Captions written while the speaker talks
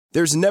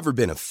There's never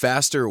been a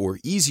faster or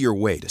easier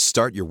way to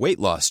start your weight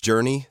loss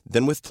journey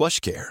than with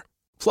PlushCare.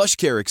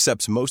 PlushCare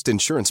accepts most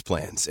insurance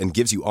plans and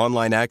gives you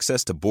online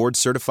access to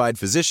board-certified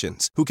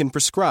physicians who can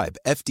prescribe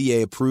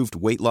FDA-approved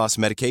weight loss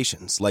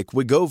medications like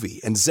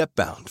Wegovy and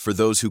Zepbound for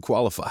those who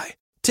qualify.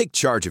 Take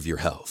charge of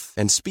your health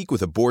and speak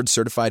with a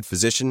board-certified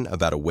physician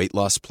about a weight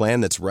loss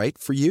plan that's right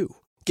for you.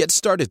 Get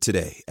started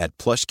today at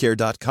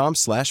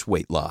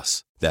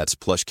plushcare.com/weight-loss. That's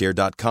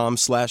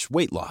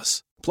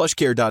plushcare.com/weight-loss.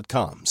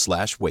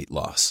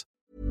 plushcare.com/weight-loss.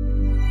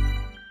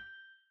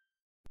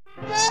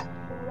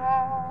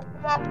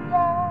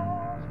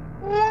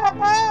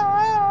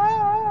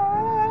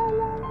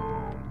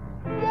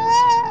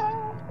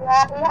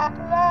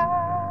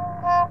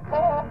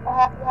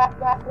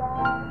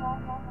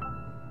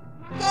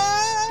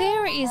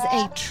 There is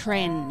a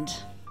trend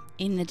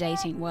in the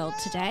dating world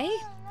today.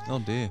 Oh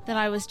dear. That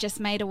I was just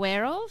made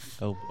aware of.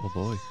 Oh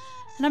boy.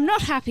 And I'm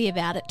not happy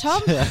about it,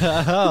 Tom.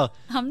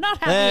 I'm not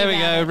happy There we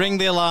about go. it. Ring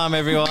the alarm,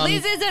 everyone.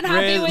 Liz isn't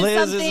happy with Liz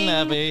something. isn't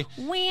happy.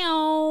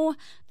 Wow.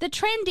 The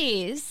trend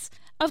is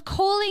of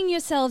calling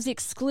yourselves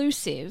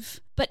exclusive,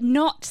 but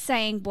not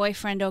saying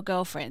boyfriend or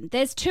girlfriend.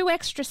 There's 2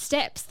 extra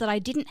steps that I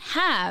didn't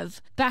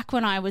have back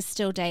when I was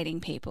still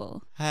dating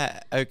people.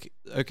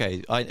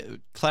 Okay.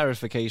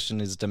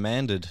 Clarification is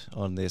demanded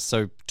on this.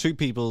 So 2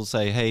 people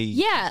say, hey,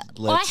 Yeah.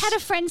 I had a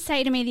friend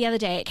say to me the other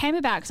day, it came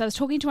about because I was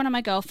talking to one of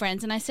my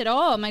girlfriends and I said,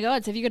 oh my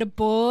God, so have you got a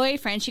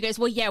boyfriend? She goes,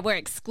 well, yeah, we're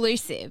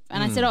exclusive.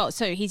 And I said, oh,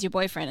 so he's your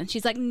boyfriend? And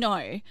she's like,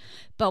 no,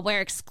 but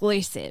we're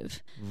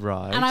exclusive.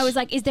 Right. And I was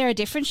like, is there a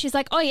difference? She's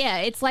like, oh yeah,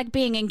 it's like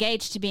being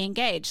engaged to be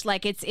engaged.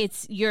 Like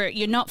it's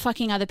you're not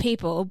fucking other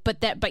people,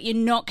 but you're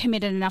not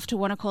committed enough to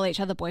want to call each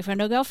other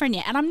boyfriend or girlfriend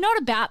yet. And I'm not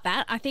about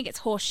that. I think it's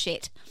horse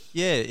shit.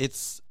 Yeah,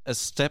 it's a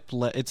step.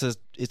 It's a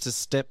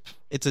step.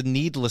 It's a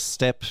needless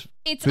step.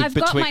 I've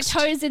got my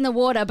toes in the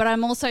water, but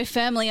I'm also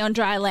firmly on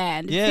dry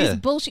land. Yeah. This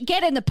bullshit.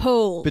 Get in the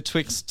pool.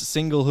 Betwixt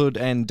singlehood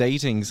and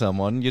dating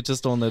someone, you're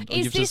just on the.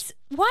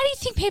 Why do you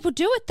think people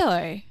do it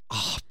though?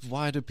 Oh,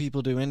 why do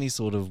people do any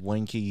sort of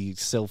wanky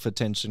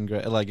self-attention,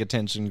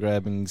 attention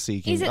grabbing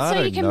seeking? Is it I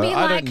so you don't can know. be like,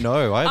 I don't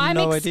know. I have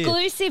no idea. I'm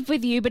exclusive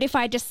with you, but if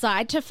I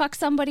decide to fuck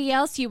somebody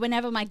else, you were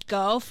never my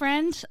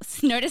girlfriend.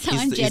 Notice how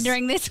I'm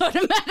gendering this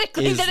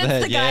automatically, that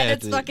it's the guy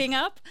that's fucking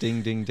up?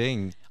 Ding, ding,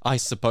 ding. I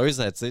suppose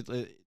that's it.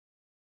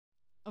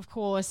 Of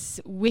course,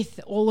 with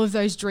all of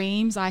those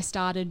dreams, I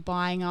started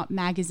buying up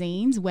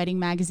magazines, wedding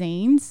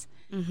magazines,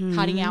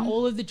 cutting out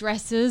all of the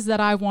dresses that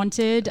I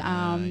wanted,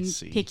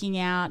 picking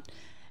out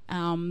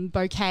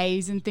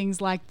bouquets and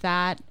things like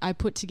that. I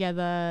put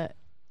together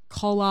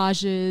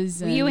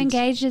collages. Were you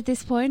engaged at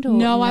this point? Or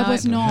no, I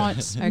was not.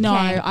 Okay. No,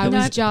 I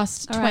was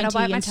just All right,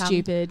 20 and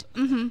stupid.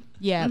 Mm-hmm.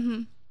 Yeah.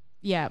 Mm-hmm.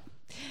 Yeah.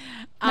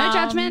 No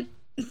judgment.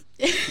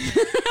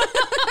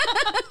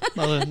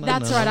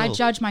 That's right. I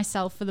judge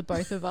myself for the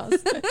both of us.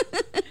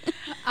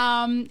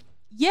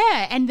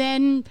 Yeah. And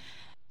then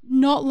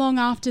not long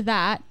after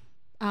that,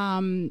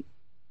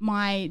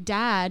 my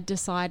dad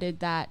decided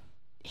that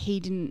he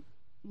didn't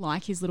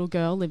like his little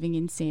girl living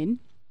in sin.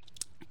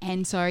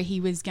 And so he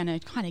was going to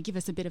kind of give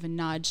us a bit of a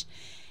nudge.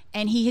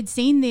 And he had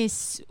seen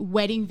this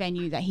wedding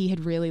venue that he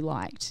had really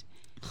liked.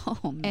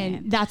 Oh, man.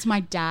 And that's my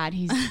dad.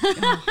 He's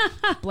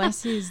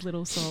bless his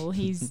little soul.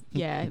 He's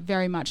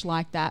very much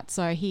like that.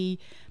 So he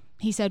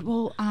said,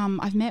 "Well,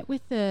 I've met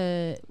with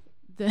the."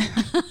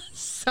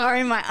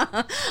 Sorry,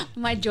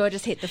 my jaw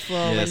just hit the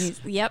floor. Yes.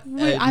 When yep.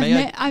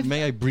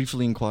 May I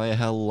briefly inquire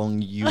how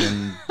long you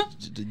and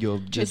your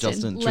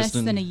Justin less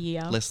than a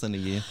year. Less than a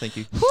year. Thank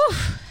you.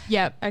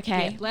 Yep.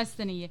 Okay. Yeah, less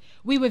than a year.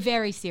 We were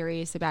very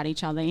serious about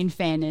each other, in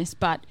fairness,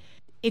 but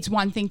it's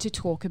one thing to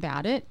talk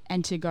about it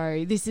and to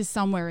go, this is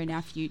somewhere in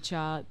our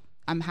future.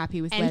 I'm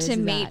happy with and to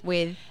meet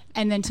with,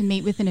 and then to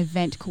meet with an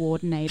event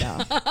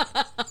coordinator.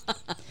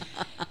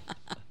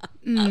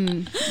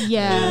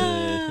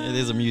 Yeah. It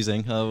is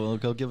amusing. I'll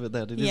give it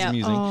that. It is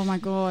amusing. Oh my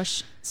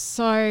gosh.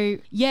 So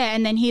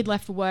and then he had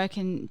left for work,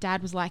 and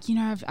Dad was like,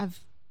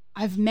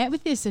 I've met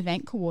with this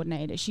event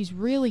coordinator. She's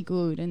really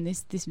good, and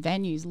this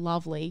venue's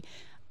lovely.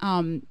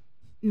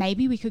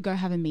 Maybe we could go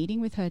have a meeting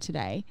with her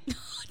today.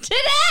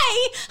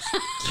 Today?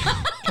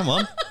 Come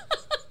on.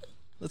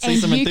 Let's see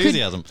some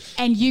enthusiasm.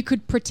 And you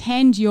could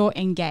pretend you're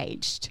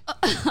engaged.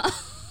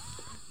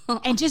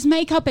 And just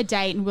make up a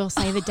date, and we'll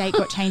say the date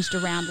got changed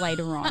around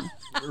later on.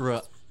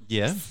 Right.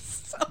 Yeah.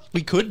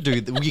 We could do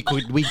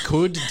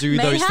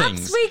those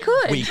things. We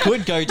could. We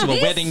could go to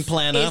a wedding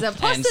planner is a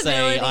and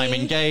say I'm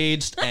possibility.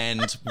 engaged,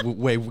 and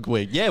we're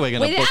going to book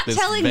Without this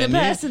telling venue. the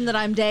person that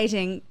I'm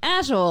dating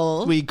at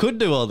all. We could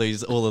do all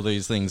of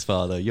these things,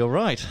 Father. You're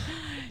right.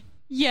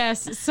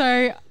 Yes.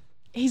 So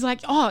he's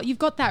like, oh, you've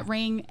got that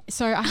ring.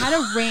 So I had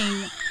a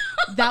ring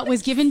that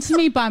was given to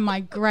me by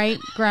my great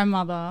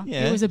grandmother.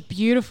 Yeah. It was a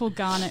beautiful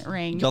garnet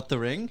ring. Got the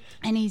ring?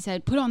 And he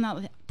said, put it on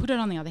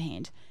the other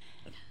hand.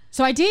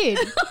 So I did,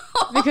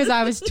 because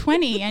I was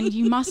 20 and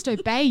you must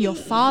obey your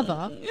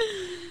father.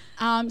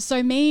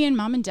 So me and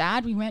mum and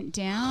dad, we went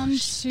down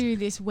to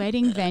this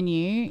wedding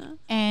venue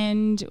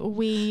and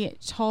we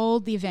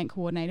told the event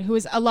coordinator, who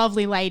was a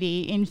lovely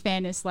lady, in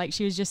fairness, like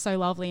she was just so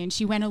lovely, and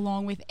she went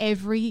along with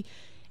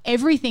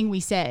everything we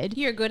said.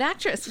 You're a good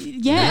actress.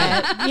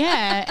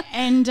 Yeah.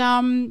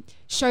 And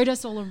showed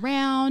us all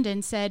around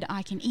and said,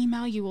 I can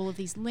email you all of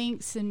these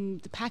links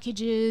and the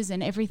packages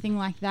and everything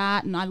like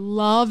that. And I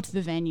loved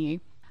the venue.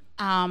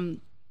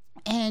 And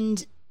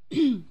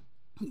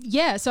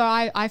yeah, so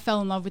I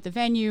fell in love with the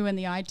venue, and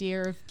the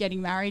idea of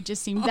getting married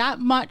just seemed that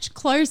much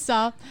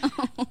closer.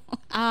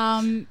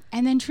 And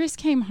then Tris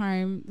came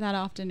home that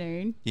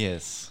afternoon.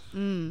 Yes.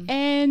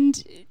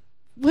 And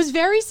was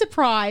very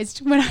surprised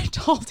when I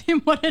told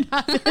him what had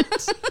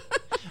happened.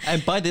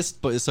 And by this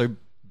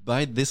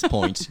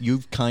point,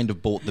 you've kind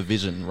of bought the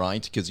vision,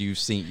 right? Because you've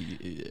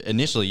seen,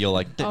 initially you're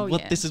like,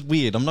 this is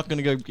weird. I'm not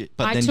going to go.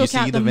 But I then took you see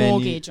out the venue.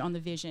 mortgage on the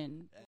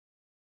vision.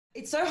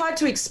 It's so hard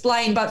to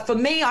explain, but for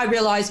me, I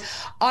realized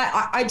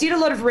I did a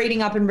lot of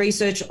reading up and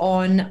research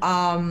on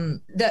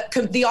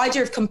the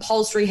idea of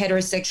compulsory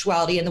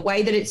heterosexuality and the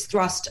way that it's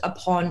thrust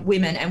upon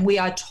women. And we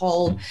are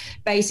told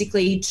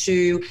basically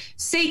to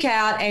seek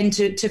out and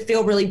to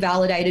feel really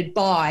validated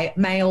by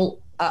male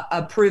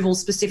approval,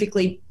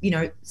 specifically,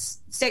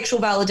 sexual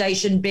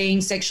validation,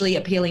 being sexually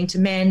appealing to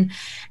men.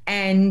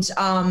 And,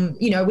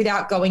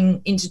 without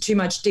going into too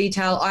much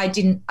detail, I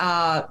didn't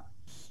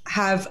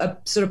have a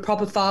sort of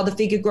proper father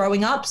figure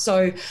growing up.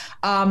 So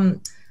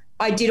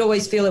I did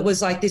always feel it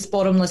was like this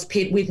bottomless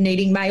pit with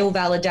needing male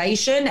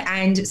validation,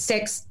 and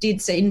sex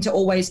did seem to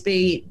always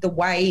be the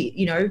way,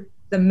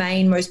 the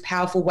main, most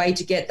powerful way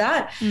to get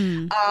that.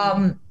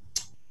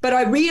 But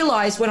I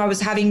realized when I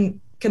was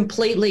having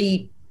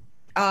completely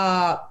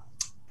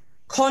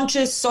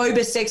conscious,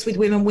 sober sex with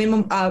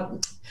women,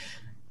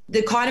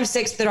 the kind of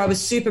sex that I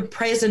was super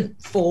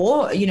present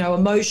for,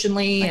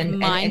 emotionally, like and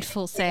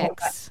mindful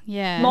sex.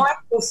 Yeah.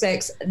 Mindful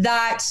sex,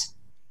 that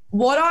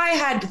what I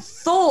had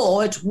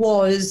thought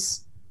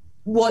was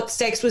what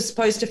sex was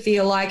supposed to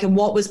feel like and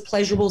what was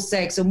pleasurable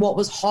sex and what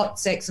was hot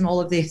sex and all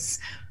of this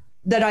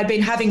that I'd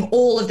been having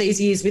all of these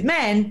years with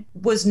men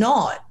was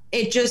not.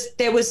 It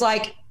was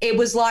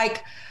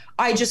like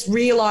I just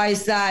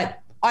realized that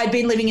I'd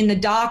been living in the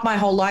dark my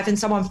whole life, and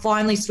someone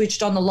finally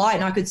switched on the light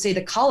and I could see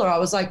the color. I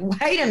was like,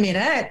 wait a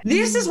minute,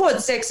 this is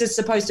what sex is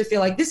supposed to feel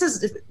like.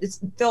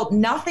 It's felt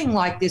nothing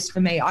like this for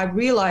me. I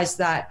realized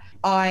that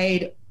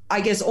I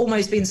guess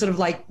almost been sort of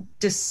like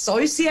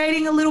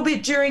dissociating a little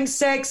bit during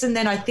sex. And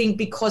then I think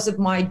because of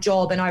my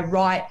job, and I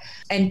write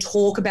and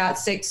talk about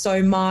sex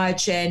so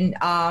much, and,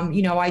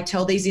 I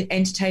tell these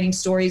entertaining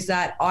stories,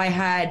 that I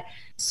had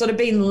sort of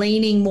been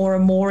leaning more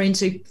and more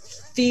into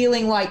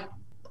feeling like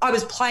I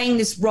was playing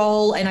this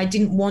role, and I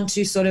didn't want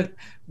to sort of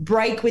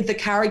break with the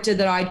character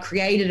that I'd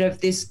created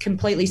of this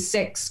completely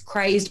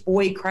sex-crazed,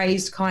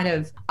 boy-crazed kind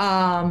of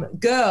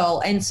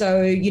girl. And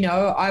so,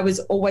 I was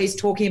always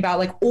talking about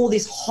like all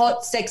this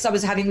hot sex I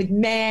was having with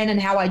men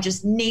and how I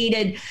just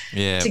needed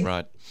to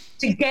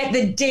get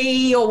the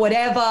D or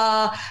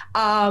whatever.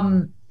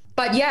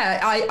 But yeah,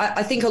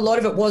 I think a lot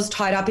of it was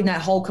tied up in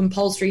that whole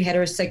compulsory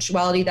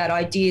heterosexuality, that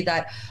idea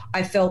that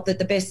I felt that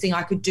the best thing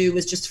I could do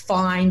was just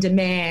find a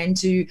man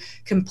to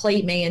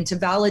complete me and to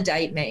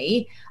validate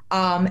me.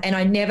 And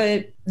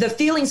the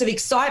feelings of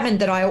excitement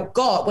that I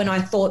got when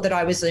I thought that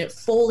I was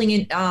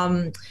falling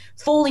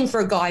for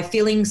a guy,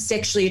 feeling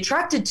sexually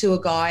attracted to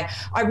a guy,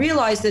 I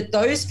realized that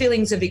those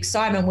feelings of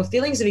excitement were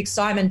feelings of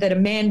excitement that a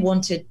man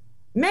wanted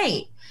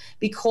me,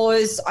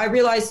 because I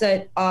realized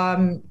that,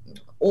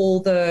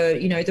 all the,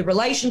 the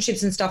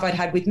relationships and stuff I'd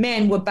had with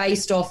men were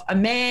based off a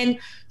man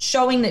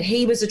showing that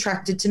he was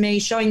attracted to me,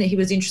 showing that he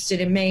was interested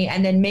in me,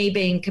 and then me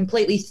being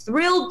completely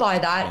thrilled by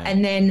that,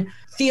 and then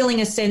feeling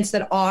a sense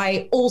that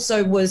I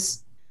also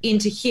was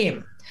into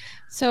him.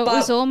 So it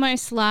was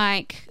almost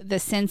like the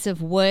sense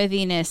of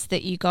worthiness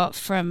that you got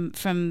from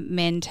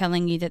men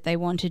telling you that they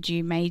wanted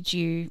you made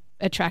you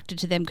attracted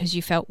to them because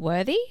you felt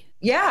worthy?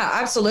 Yeah,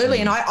 absolutely.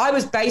 And I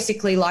was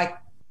basically like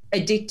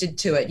addicted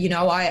to it.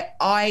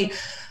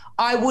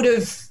 I would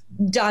have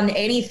done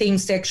anything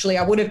sexually.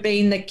 I would have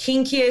been the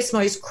kinkiest,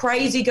 most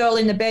crazy girl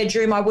in the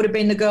bedroom. I would have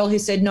been the girl who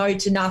said no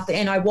to nothing.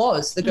 And I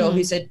was the girl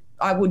who said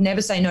I would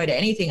never say no to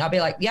anything. I'd be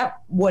like,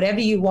 yep,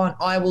 whatever you want,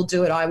 I will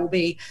do it. I will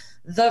be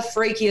the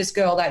freakiest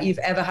girl that you've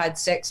ever had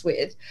sex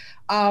with,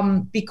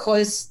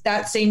 because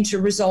that seemed to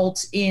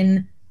result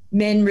in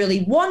men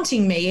really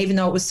wanting me, even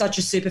though it was such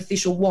a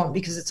superficial want,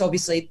 because it's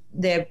obviously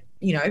they're,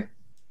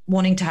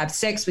 wanting to have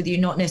sex with you,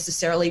 not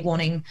necessarily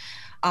wanting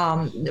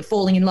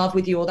falling in love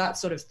with you or that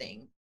sort of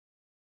thing.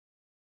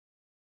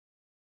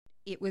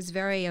 It was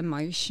very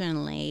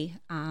emotionally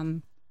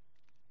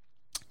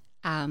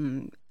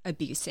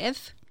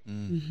abusive,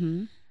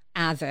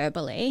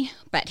 verbally,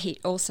 but he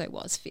also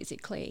was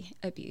physically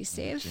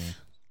abusive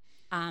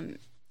a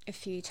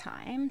few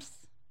times.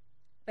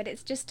 But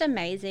it's just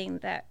amazing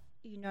that,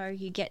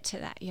 you get to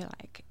that, you're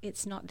like,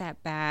 it's not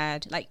that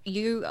bad. Like,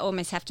 you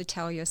almost have to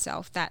tell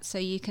yourself that so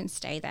you can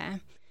stay there.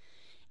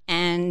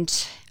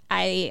 And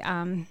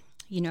I,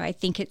 I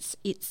think it's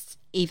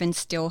even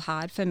still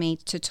hard for me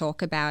to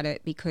talk about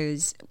it,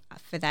 because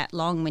for that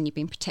long, when you've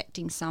been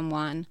protecting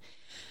someone,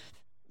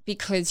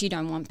 because you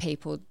don't want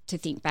people to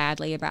think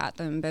badly about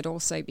them, but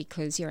also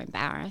because you're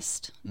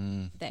embarrassed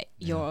that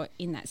you're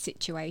in that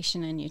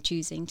situation and you're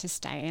choosing to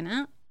stay in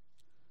it.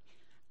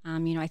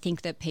 I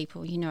think that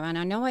people, and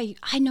I know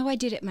I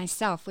did it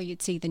myself, where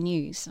you'd see the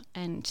news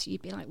and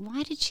you'd be like,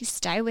 why did she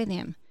stay with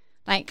him?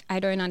 Like, I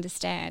don't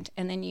understand.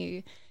 And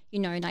then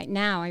like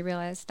now I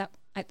realize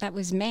that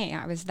was me.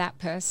 I was that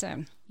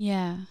person.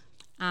 Yeah.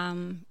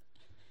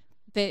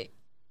 But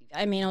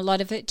I mean, a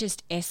lot of it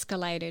just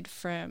escalated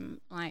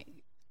from like,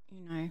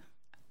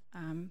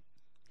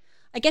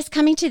 I guess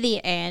coming to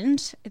the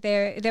end,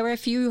 there were a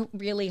few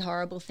really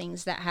horrible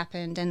things that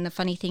happened, and the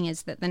funny thing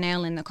is that the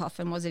nail in the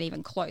coffin wasn't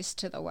even close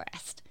to the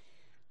worst.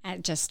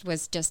 It just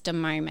was just a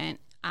moment.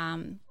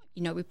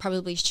 We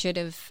probably should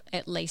have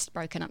at least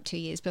broken up 2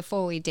 years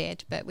before we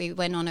did, but we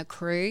went on a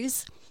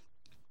cruise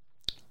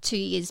 2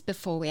 years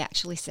before we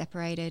actually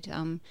separated.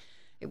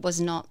 It was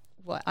not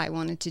what I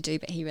wanted to do,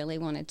 but he really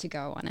wanted to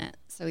go on it.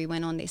 So we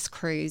went on this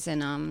cruise,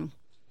 and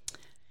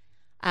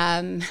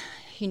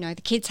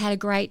the kids had a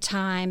great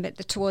time, but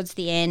towards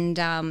the end,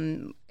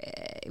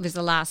 it was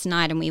the last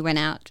night, and we went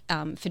out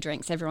for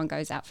drinks. Everyone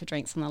goes out for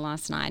drinks on the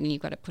last night, and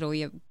you've got to put all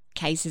your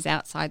cases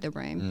outside the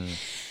room.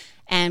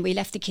 And we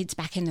left the kids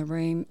back in the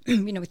room,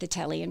 with the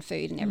telly and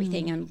food and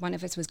everything, and one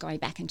of us was going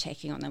back and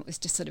checking on them. It was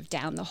just sort of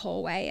down the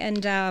hallway.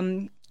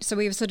 And so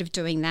we were sort of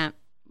doing that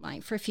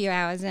like for a few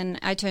hours, and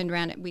I turned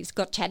around and we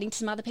got chatting to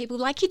some other people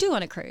like you do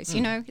on a cruise,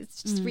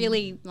 It's just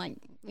really like,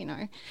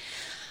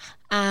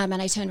 and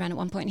I turned around at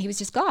one point and he was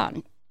just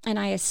gone. And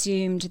I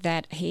assumed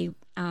that he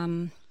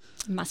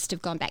must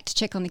have gone back to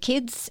check on the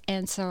kids.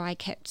 And so I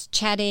kept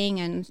chatting,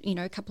 and,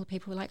 a couple of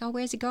people were like, oh,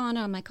 where's he gone? And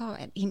I'm like, oh,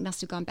 he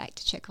must have gone back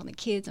to check on the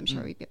kids. I'm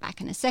sure he'd be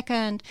back in a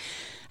second.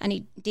 And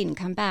he didn't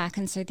come back.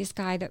 And so this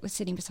guy that was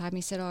sitting beside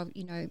me said, oh,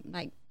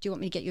 like, do you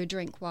want me to get you a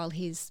drink while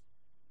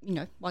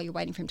while you're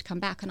waiting for him to come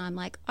back? And I'm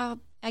like, oh,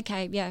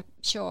 okay, yeah,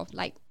 sure.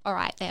 Like, all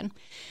right then.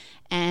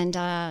 And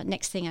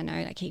next thing I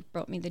know, like, he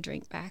brought me the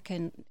drink back,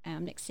 and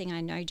next thing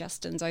I know,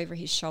 Justin's over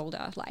his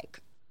shoulder,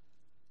 like,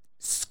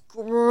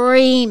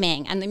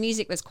 screaming, and the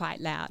music was quite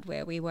loud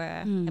where we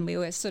were, and we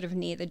were sort of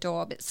near the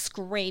door, but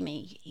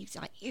screaming. He's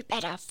like, you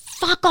better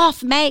fuck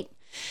off, mate.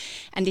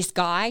 And this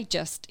guy he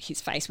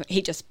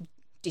just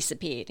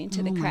disappeared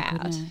into the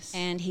crowd,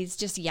 and he's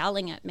just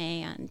yelling at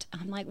me, and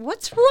I'm like,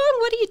 what's wrong?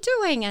 What are you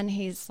doing? And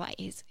he's like,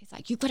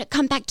 you've got to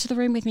come back to the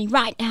room with me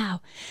right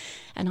now.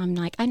 And I'm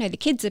like, I know the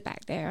kids are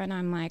back there, and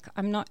I'm like,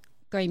 I'm not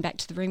going back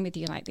to the room with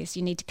you like this.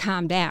 You need to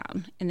calm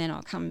down, and then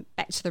I'll come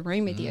back to the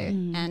room with you.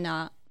 And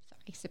sorry,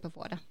 sip of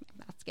water.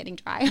 That's getting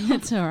dry.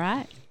 That's all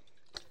right.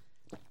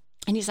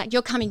 And he's like,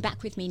 you're coming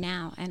back with me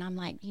now. And I'm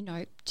like,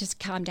 just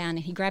calm down. And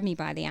he grabbed me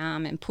by the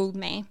arm and pulled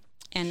me,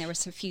 and there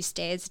was a few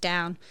stairs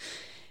down,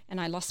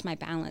 and I lost my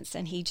balance,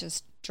 and he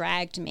just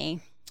dragged me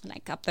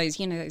like up those,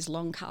 those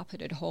long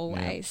carpeted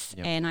hallways.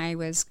 Yep. And I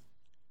was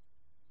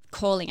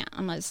calling out,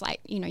 and I was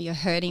like, you're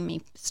hurting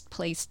me.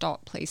 Please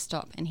stop, please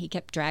stop. And he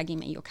kept dragging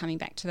me. You're coming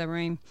back to the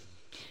room.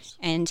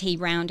 And he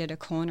rounded a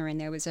corner, and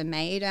there was a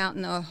maid out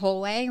in the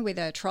hallway with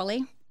a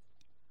trolley.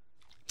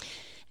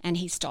 And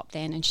he stopped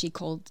then, and she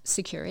called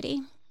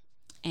security.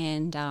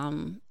 And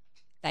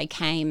they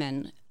came,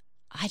 and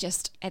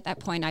at that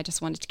point, I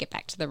just wanted to get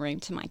back to the room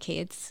to my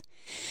kids.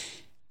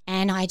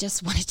 And I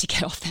just wanted to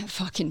get off that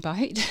fucking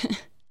boat.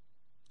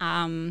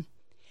 And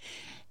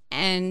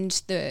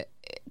the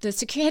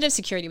head of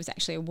security was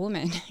actually a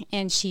woman,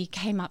 and she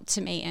came up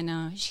to me,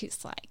 and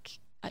she's like,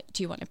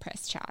 do you want to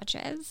press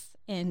charges?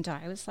 And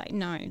I was like,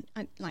 no,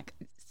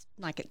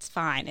 it's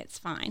fine, it's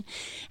fine.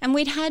 And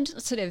we'd had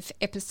sort of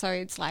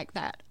episodes like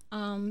that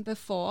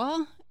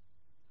before,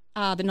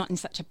 but not in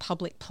such a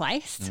public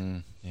place.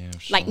 Yeah,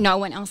 sure. Like, no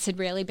one else had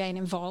really been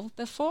involved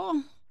before.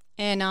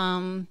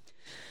 And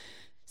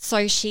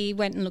so she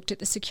went and looked at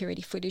the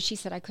security footage. She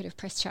said I could have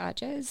pressed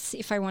charges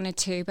if I wanted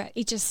to, but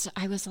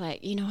I was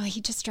like,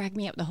 he just dragged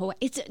me up the hallway.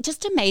 It's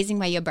just amazing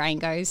where your brain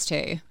goes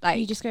to. Like,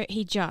 you just go,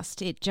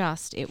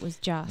 it was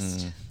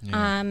just.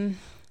 Yeah.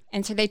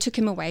 And so they took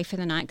him away for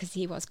the night because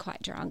he was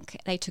quite drunk.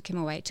 They took him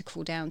away to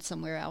cool down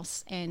somewhere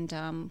else. And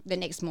the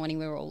next morning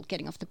we were all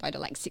getting off the boat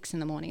at like 6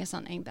 a.m. or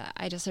something. But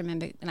I just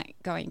remember like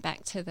going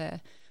back to the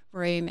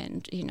room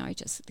and,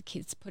 just the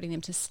kids putting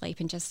them to sleep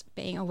and just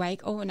being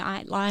awake all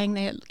night, lying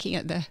there looking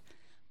at the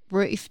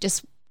roof,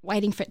 just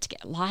waiting for it to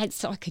get light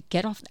so I could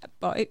get off that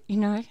boat,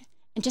 and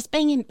just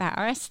being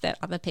embarrassed that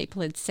other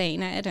people had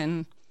seen it,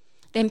 and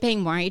then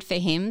being worried for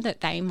him that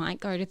they might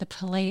go to the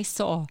police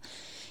or,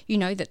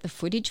 that the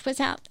footage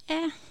was out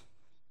there.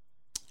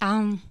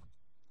 I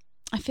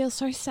feel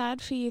so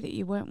sad for you that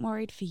you weren't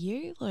worried for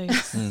you,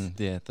 Luce.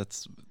 Yeah,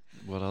 that's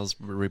what I was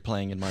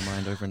replaying in my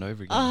mind over and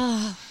over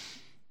again.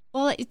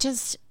 Well, it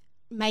just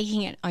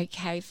making it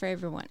okay for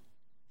everyone,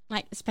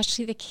 like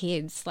especially the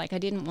kids. Like I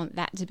didn't want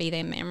that to be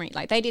their memory.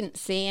 Like they didn't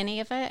see any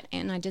of it,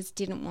 and I just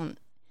didn't want,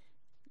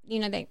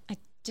 I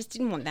just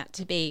didn't want that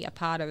to be a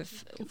part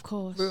of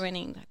course,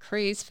 ruining the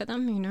cruise for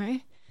them.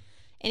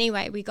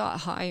 Anyway, we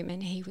got home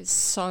and he was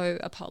so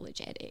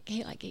apologetic.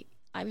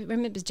 I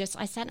remember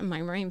I sat in my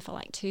room for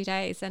like 2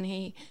 days and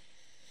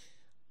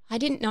I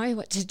didn't know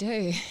what to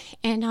do.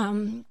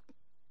 And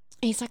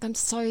he's like, I'm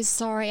so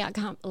sorry. I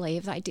can't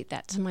believe I did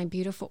that to my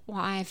beautiful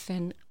wife.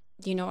 And,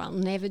 you know, I'll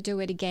never do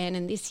it again.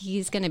 And this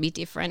year's going to be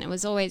different. It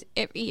was always,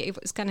 every year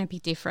it was going to be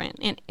different.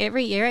 And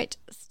every year it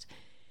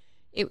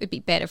would be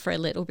better for a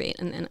little bit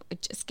and then it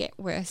would just get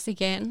worse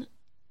again.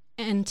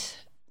 And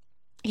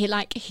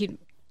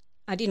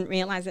I didn't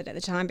realize it at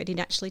the time, but he'd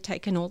actually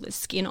taken all the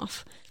skin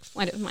off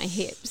one of my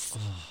hips,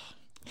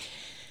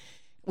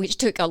 which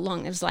took it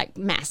was like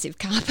massive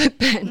carpet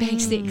burn,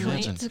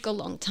 basically. It took a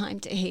long time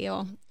to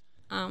heal.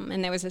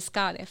 And there was a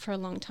scar there for a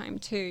long time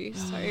too.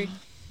 So,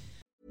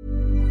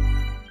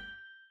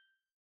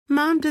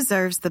 Mom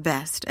deserves the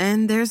best,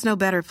 and there's no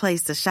better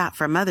place to shop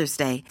for Mother's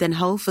Day than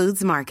Whole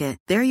Foods Market.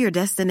 They're your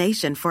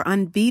destination for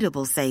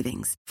unbeatable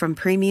savings, from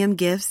premium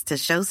gifts to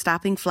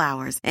show-stopping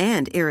flowers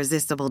and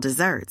irresistible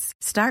desserts.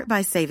 Start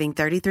by saving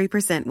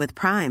 33% with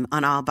Prime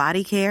on all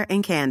body care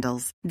and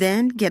candles.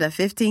 Then get a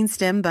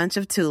 15-stem bunch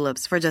of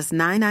tulips for just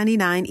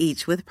 $9.99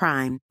 each with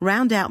Prime.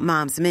 Round out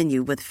Mom's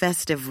menu with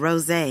festive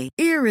rosé,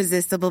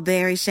 irresistible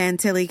berry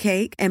chantilly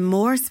cake, and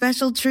more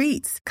special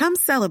treats. Come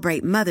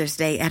celebrate Mother's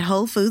Day at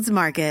Whole Foods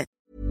Market.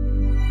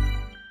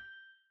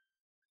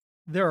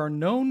 There are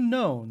known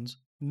knowns,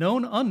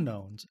 known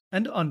unknowns,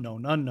 and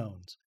unknown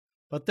unknowns.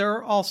 But there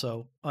are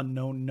also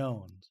unknown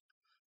knowns.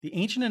 The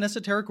ancient and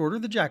esoteric Order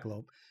of the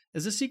Jackalope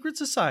is a secret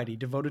society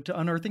devoted to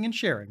unearthing and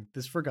sharing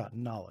this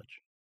forgotten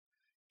knowledge.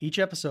 Each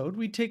episode,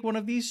 we take one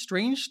of these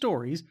strange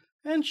stories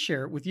and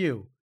share it with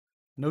you.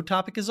 No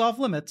topic is off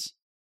limits,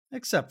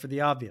 except for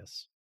the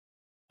obvious.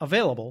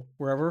 Available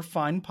wherever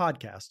fine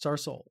podcasts are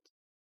sold.